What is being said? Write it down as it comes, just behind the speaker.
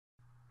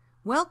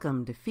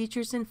Welcome to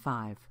Features in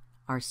 5,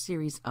 our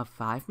series of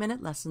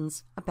 5-minute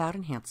lessons about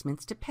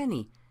enhancements to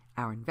Penny,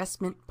 our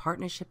investment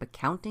partnership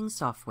accounting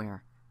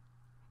software.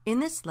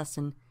 In this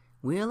lesson,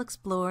 we'll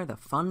explore the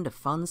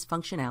fund-of-funds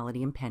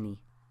functionality in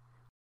Penny.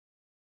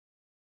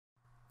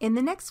 In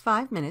the next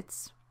 5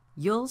 minutes,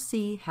 you'll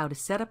see how to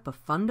set up a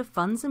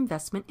fund-of-funds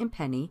investment in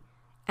Penny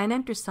and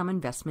enter some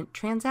investment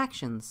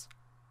transactions.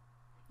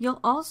 You'll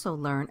also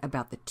learn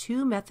about the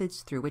 2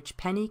 methods through which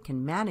Penny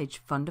can manage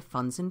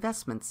fund-of-funds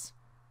investments.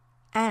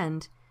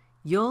 And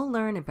you'll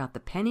learn about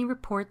the Penny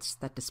reports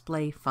that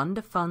display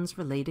fund-of-funds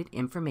related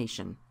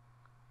information.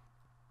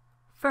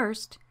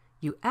 First,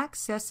 you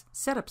access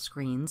setup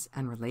screens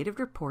and related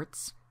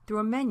reports through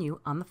a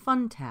menu on the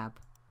Fund tab.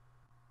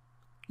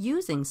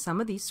 Using some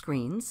of these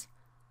screens,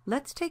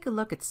 let's take a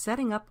look at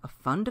setting up a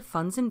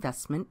fund-of-funds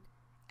investment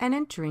and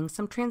entering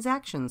some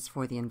transactions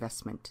for the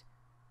investment.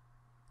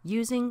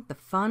 Using the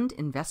Fund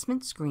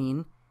Investment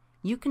screen,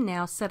 you can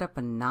now set up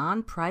a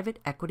non-private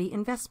equity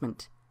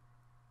investment.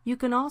 You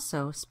can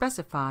also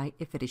specify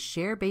if it is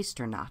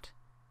share-based or not.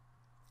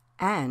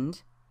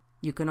 And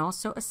you can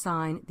also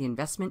assign the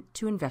investment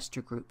to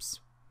investor groups.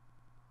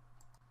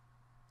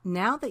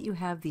 Now that you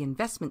have the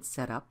investment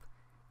set up,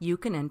 you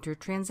can enter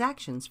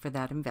transactions for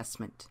that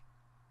investment.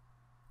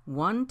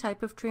 One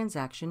type of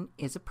transaction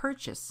is a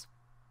purchase.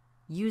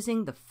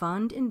 Using the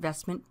Fund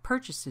Investment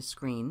Purchases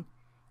screen,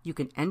 you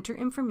can enter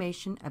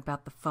information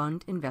about the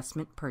fund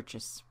investment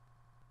purchase.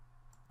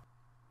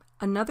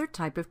 Another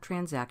type of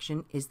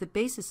transaction is the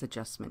basis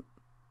adjustment.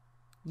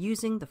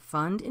 Using the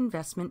Fund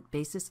Investment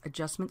Basis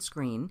Adjustment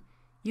screen,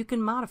 you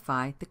can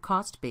modify the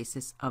cost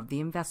basis of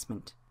the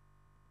investment.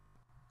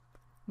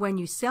 When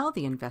you sell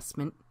the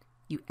investment,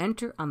 you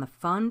enter on the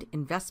Fund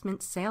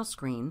Investment Sale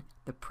screen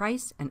the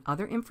price and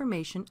other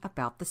information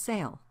about the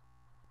sale.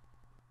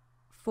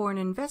 For an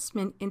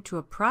investment into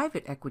a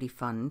private equity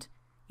fund,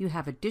 you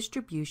have a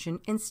distribution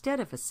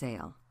instead of a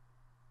sale.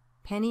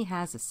 Penny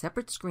has a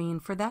separate screen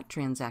for that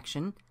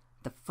transaction,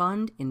 the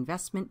Fund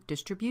Investment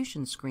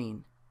Distribution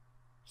screen.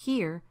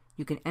 Here,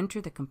 you can enter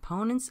the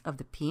components of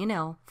the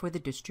P&L for the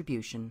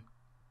distribution.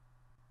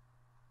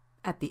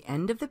 At the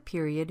end of the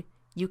period,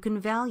 you can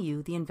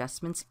value the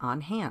investments on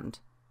hand.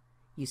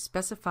 You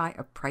specify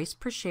a price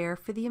per share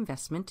for the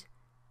investment,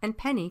 and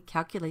Penny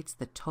calculates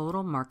the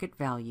total market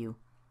value.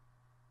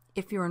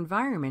 If your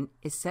environment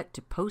is set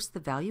to post the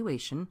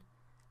valuation,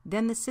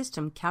 then the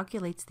system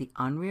calculates the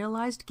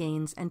unrealized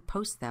gains and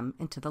posts them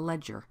into the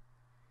ledger.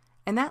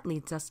 And that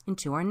leads us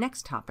into our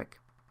next topic.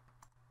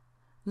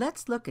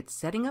 Let's look at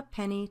setting up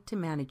Penny to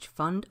manage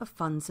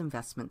fund-of-funds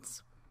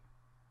investments.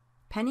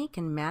 Penny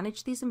can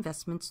manage these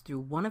investments through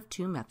one of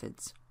 2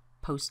 methods,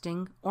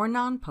 posting or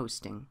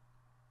non-posting.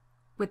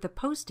 With the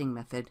posting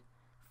method,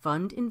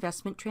 fund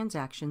investment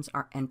transactions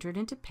are entered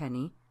into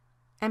Penny,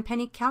 and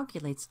Penny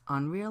calculates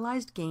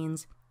unrealized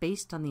gains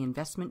based on the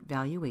investment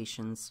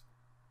valuations.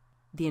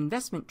 The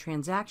investment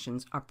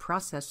transactions are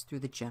processed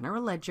through the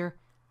general ledger,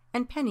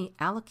 and Penny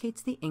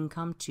allocates the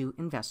income to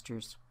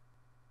investors.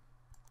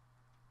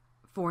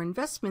 For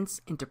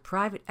investments into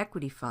private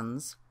equity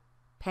funds,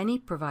 Penny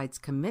provides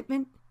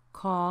commitment,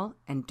 call,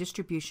 and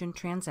distribution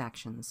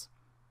transactions.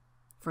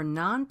 For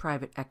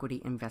non-private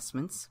equity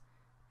investments,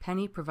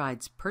 Penny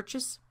provides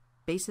purchase,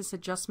 basis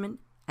adjustment,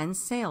 and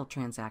sale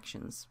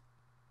transactions.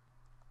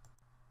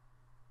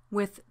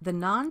 With the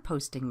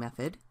non-posting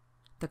method,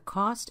 the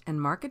cost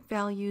and market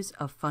values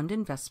of fund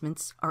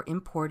investments are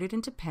imported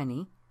into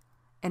Penny,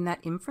 and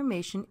that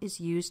information is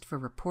used for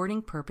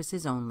reporting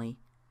purposes only.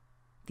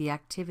 The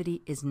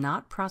activity is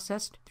not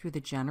processed through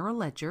the general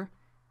ledger,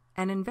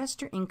 and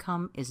investor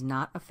income is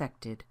not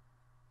affected.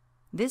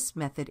 This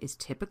method is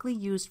typically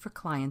used for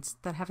clients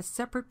that have a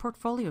separate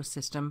portfolio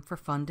system for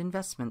fund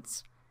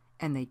investments,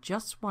 and they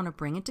just want to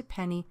bring into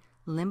Penny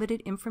limited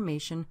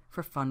information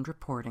for fund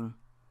reporting.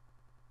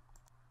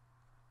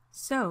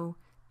 So,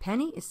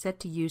 Penny is set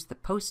to use the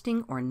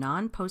posting or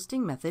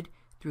non-posting method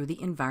through the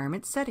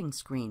Environment Settings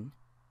screen.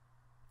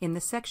 In the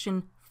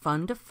section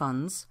Fund of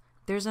Funds,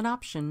 there's an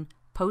option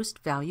Post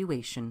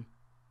Valuation.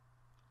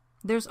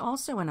 There's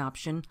also an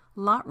option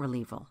Lot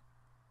Relieval.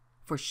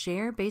 For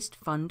share-based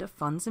fund of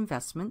funds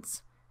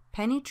investments,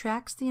 Penny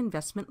tracks the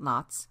investment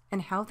lots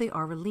and how they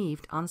are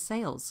relieved on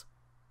sales.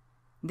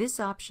 This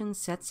option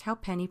sets how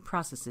Penny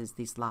processes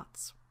these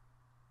lots.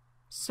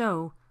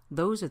 So,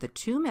 those are the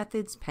 2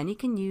 methods Penny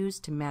can use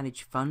to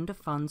manage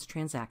fund-of-funds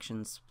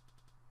transactions.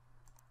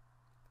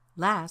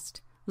 Last,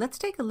 let's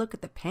take a look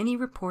at the Penny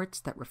reports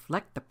that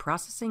reflect the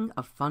processing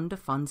of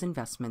fund-of-funds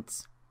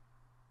investments.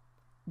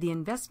 The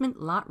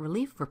Investment Lot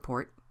Relief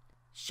Report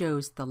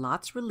shows the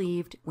lots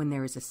relieved when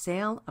there is a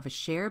sale of a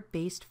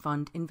share-based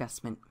fund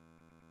investment.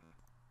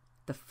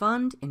 The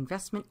Fund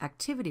Investment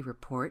Activity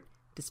Report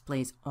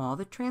displays all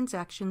the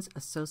transactions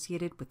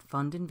associated with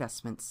fund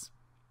investments.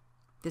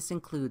 This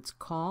includes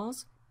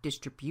calls,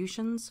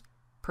 distributions,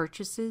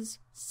 purchases,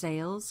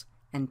 sales,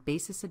 and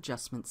basis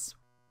adjustments.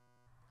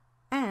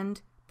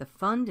 And the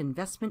Fund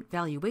Investment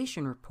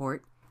Valuation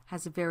Report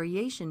has a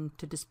variation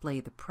to display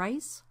the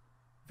price,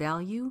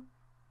 value,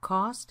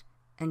 cost,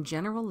 and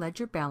general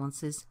ledger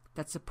balances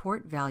that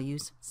support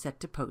values set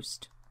to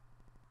post.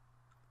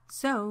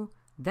 So,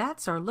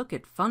 that's our look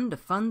at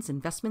fund-to-funds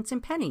investments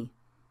in Penny.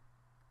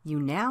 You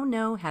now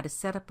know how to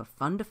set up a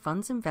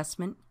fund-to-funds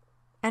investment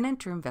and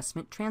enter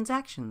investment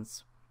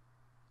transactions.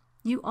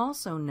 You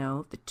also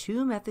know the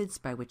two methods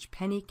by which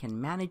Penny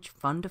can manage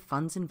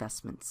fund-to-funds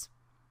investments.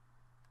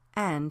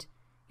 And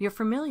you're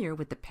familiar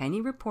with the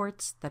Penny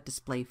reports that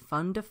display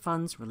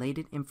fund-to-funds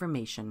related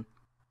information.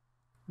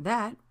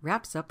 That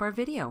wraps up our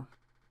video.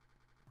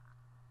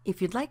 If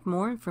you'd like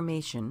more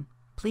information,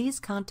 please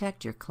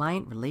contact your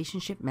Client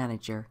Relationship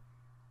Manager.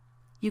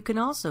 You can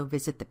also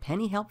visit the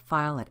Penny Help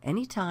file at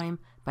any time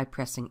by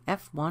pressing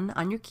F1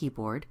 on your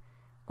keyboard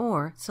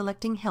or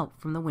selecting Help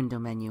from the window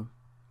menu.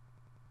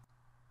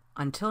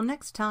 Until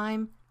next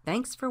time,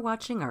 thanks for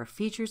watching our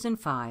Features in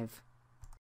 5.